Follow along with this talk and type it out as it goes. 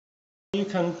You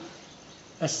can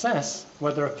assess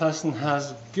whether a person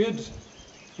has good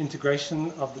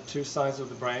integration of the two sides of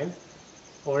the brain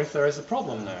or if there is a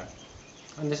problem there.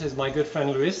 And this is my good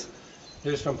friend Luis,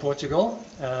 who's from Portugal,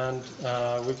 and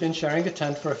we've been sharing a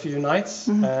tent for a few nights,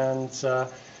 and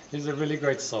he's a really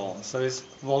great soul. So he's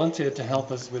volunteered to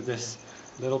help us with this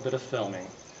little bit of filming.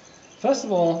 First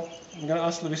of all, I'm going to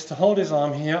ask Luis to hold his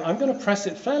arm here. I'm going to press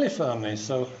it fairly firmly,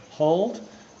 so hold.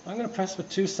 I'm going to press for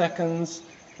 2 seconds,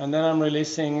 and then I'm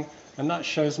releasing, and that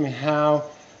shows me how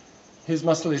his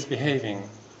muscle is behaving.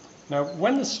 Now,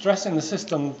 when there's stress in the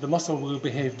system, the muscle will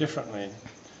behave differently.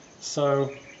 So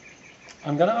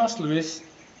I'm going to ask Luis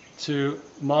to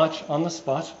march on the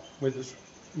spot, with his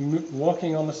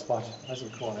walking on the spot, as we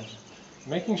call it,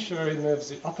 making sure he moves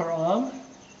the upper arm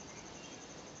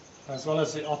as well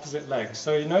as the opposite leg.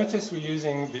 So you notice we're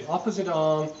using the opposite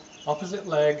arm, opposite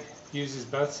leg, uses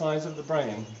both sides of the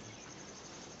brain.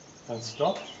 And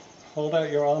stop, hold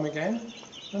out your arm again,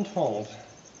 and hold.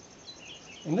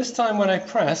 And this time when I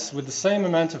press, with the same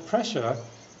amount of pressure,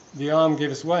 the arm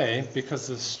gives way because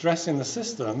there's stress in the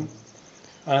system,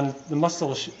 and the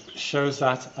muscle shows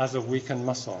that as a weakened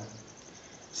muscle.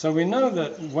 So we know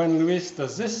that when Luis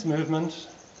does this movement,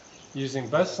 using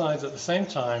both sides at the same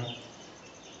time,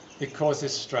 it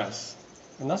causes stress.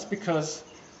 And that's because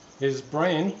his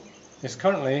brain is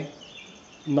currently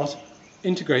not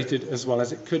integrated as well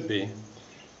as it could be.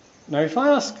 Now if I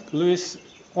ask Luis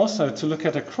also to look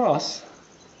at a cross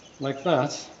like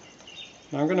that,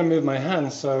 now I'm going to move my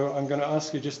hand, so I'm going to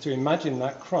ask you just to imagine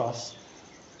that cross,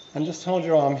 and just hold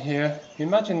your arm here.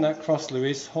 Imagine that cross,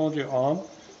 Luis. Hold your arm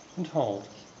and hold.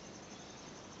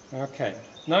 Okay,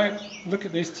 now look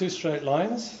at these two straight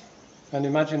lines and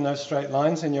imagine those straight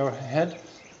lines in your head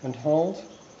and hold,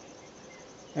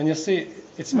 and you'll see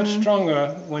it's much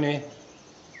stronger when he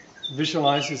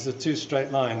visualizes the two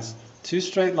straight lines. Two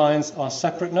straight lines are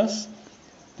separateness.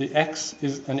 The X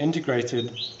is an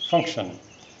integrated function.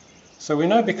 So we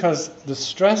know because the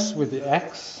stress with the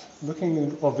X,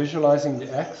 looking or visualizing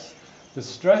the X, the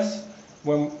stress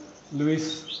when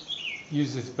Luis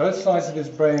uses both sides of his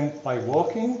brain by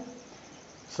walking,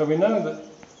 so we know that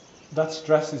that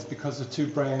stress is because the two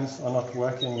brains are not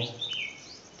working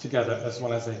together as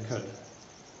well as they could.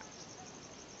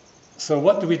 So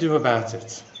what do we do about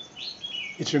it?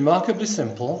 It's remarkably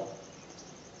simple.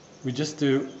 We just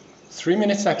do 3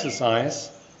 minutes exercise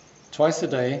twice a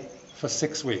day for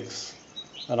 6 weeks.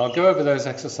 And I'll go over those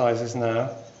exercises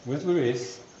now with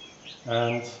Luis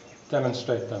and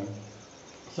demonstrate them.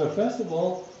 So first of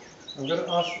all, I'm going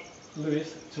to ask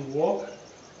Luis to walk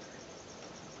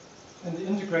in the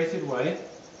integrated way,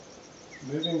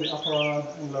 moving the upper arm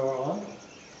and lower arm.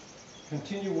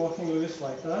 Continue walking, Luis,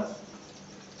 like that.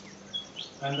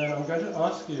 And then I'm going to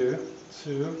ask you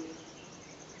to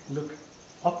look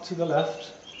up to the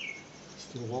left.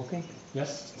 Still walking?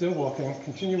 Yes, still walking.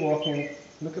 Continue walking.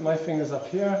 Look at my fingers up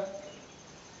here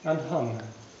and hum.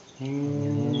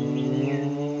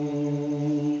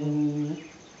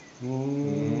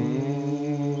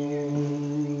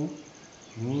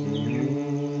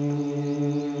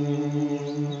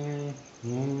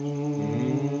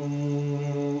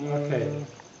 Okay,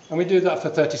 and we do that for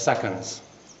 30 seconds.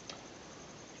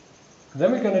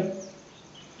 Then we're going to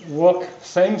walk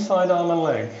same side arm and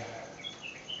leg.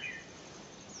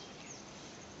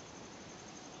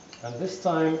 And this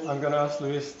time I'm going to ask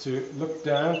Luis to look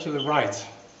down to the right,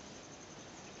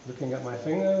 looking at my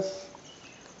fingers,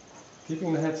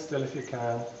 keeping the head still if you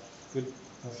can. Good,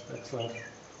 that's excellent.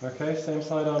 Okay, same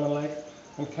side arm and leg,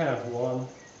 and count. 1,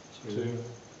 2,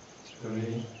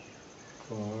 3,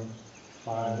 4,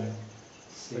 5,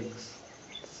 6,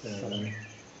 7,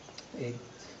 8,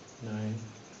 9,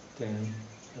 10,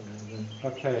 11.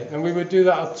 Okay, and we would do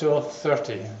that up to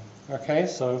 30. Okay,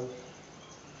 so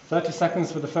 30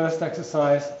 seconds for the first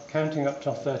exercise, counting up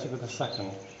to 30 for the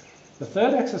second. The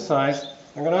third exercise,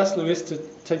 I'm going to ask Luis to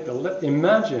take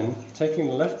imagine taking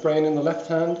the left brain in the left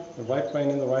hand, the right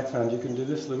brain in the right hand. You can do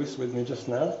this, Luis, with me just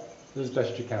now, as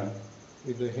best you can.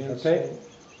 With the hands. Okay,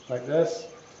 like this.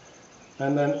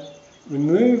 And then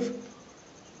remove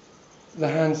the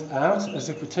hands out as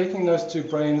if we're taking those two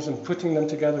brains and putting them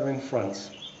together in front.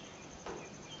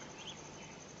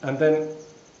 And then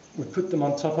we put them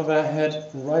on top of our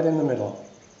head, right in the middle.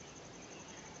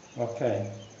 Okay,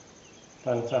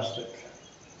 fantastic.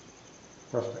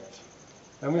 Perfect.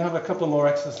 And we have a couple more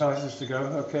exercises to go.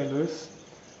 Okay, Luis,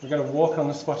 we're going to walk on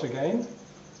the spot again.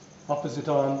 Opposite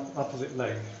arm, opposite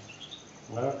leg.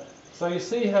 No? So you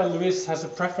see how Luis has a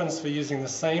preference for using the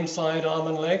same side arm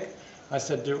and leg. I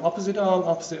said do opposite arm,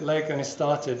 opposite leg, and he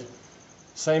started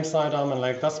same side arm and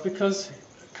leg. That's because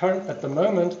at the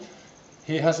moment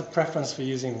he has a preference for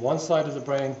using one side of the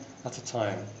brain at a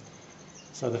time.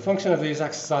 So the function of these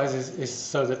exercises is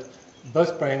so that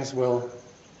both brains will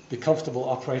be comfortable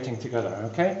operating together,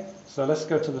 okay? So let's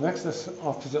go to the next,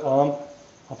 opposite arm,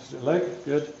 opposite leg,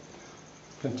 good.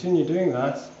 Continue doing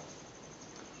that.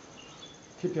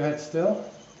 Keep your head still.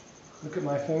 Look at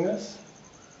my fingers.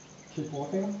 Keep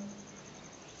walking.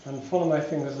 And follow my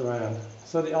fingers around.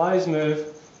 So the eyes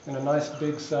move in a nice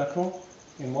big circle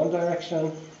in one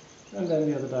direction and then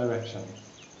the other direction.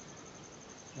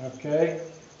 Okay.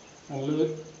 And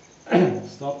Lewis,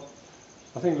 stop.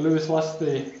 I think Lewis lost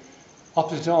the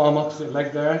opposite arm, opposite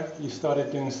leg there. You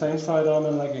started doing the same side, arm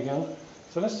and leg again.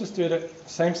 So let's just do it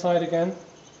same side again.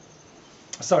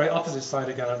 Sorry, opposite side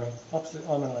again, I mean. Opposite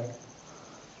arm and leg.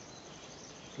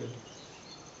 Good.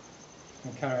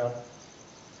 And carry on.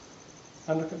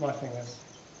 And look at my fingers.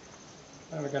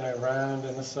 And we're going to round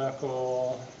in the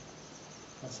circle.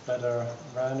 That's better.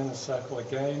 Round in the circle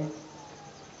again.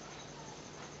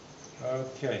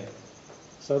 Okay.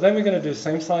 So then we're going to do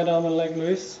same side arm and leg,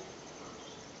 Luis.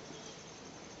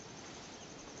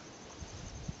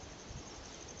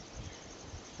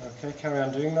 Okay, carry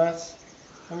on doing that.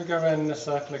 And we go around in a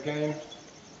circle again.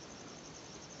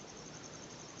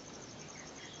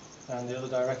 And the other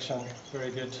direction.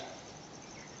 Very good.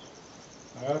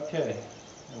 Okay,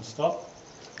 and stop.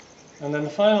 And then the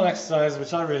final exercise,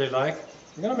 which I really like,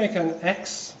 we're going to make an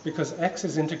X, because X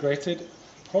is integrated.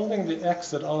 Holding the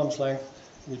X at arm's length,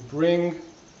 we bring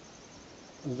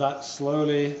that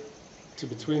slowly to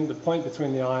the point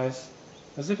between the eyes,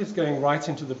 as if it's going right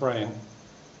into the brain.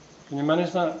 Can you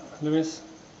manage that, Lewis?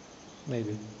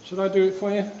 Maybe. Should I do it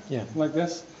for you? Yeah. Like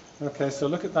this? Okay, so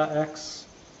look at that X,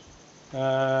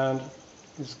 and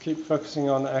just keep focusing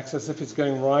on the X as if it's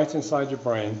going right inside your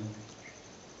brain.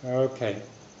 Okay.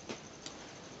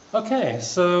 Okay,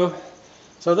 so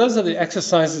those are the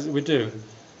exercises that we do.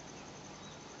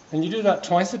 And you do that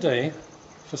twice a day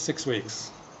for 6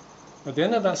 weeks. At the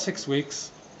end of that 6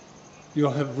 weeks,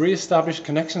 you'll have re-established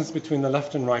connections between the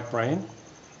left and right brain.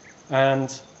 And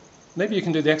maybe you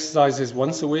can do the exercises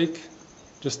once a week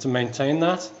just to maintain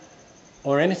that.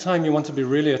 Or anytime you want to be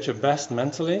really at your best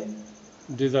mentally,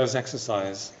 do those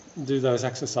exercises,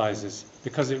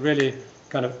 because it really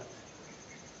kind of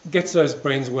gets those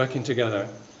brains working together.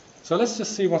 So let's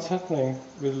just see what's happening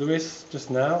with Luis just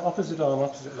now. Opposite arm,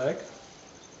 opposite leg.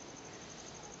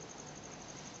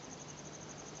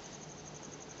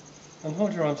 And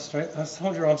hold your arm straight.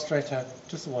 Hold your arm straight out.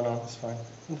 Just the one arm is fine.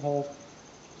 And hold.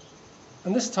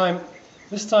 And this time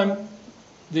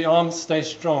the arm stays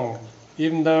strong,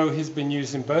 even though he's been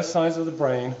using both sides of the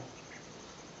brain,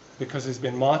 because he's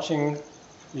been marching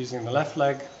using the left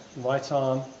leg, right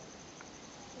arm,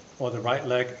 or the right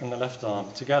leg and the left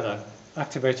arm together,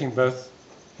 activating both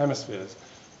hemispheres.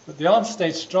 But the arm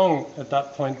stayed strong at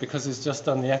that point because he's just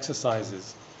done the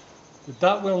exercises. But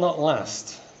that will not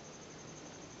last.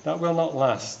 That will not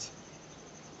last.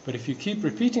 But if you keep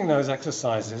repeating those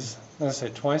exercises, as I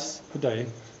say, twice a day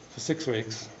for 6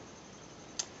 weeks,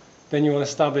 then you will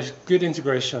establish good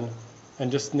integration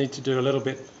and just need to do a little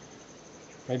bit,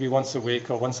 maybe once a week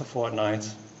or once a fortnight,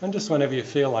 and just whenever you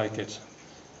feel like it.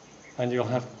 And you'll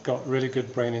have got really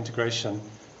good brain integration.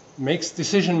 Makes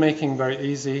decision making very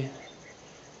easy,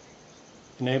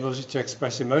 enables you to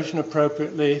express emotion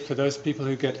appropriately. For those people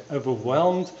who get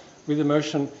overwhelmed with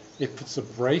emotion, it puts a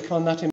brake on that emotion.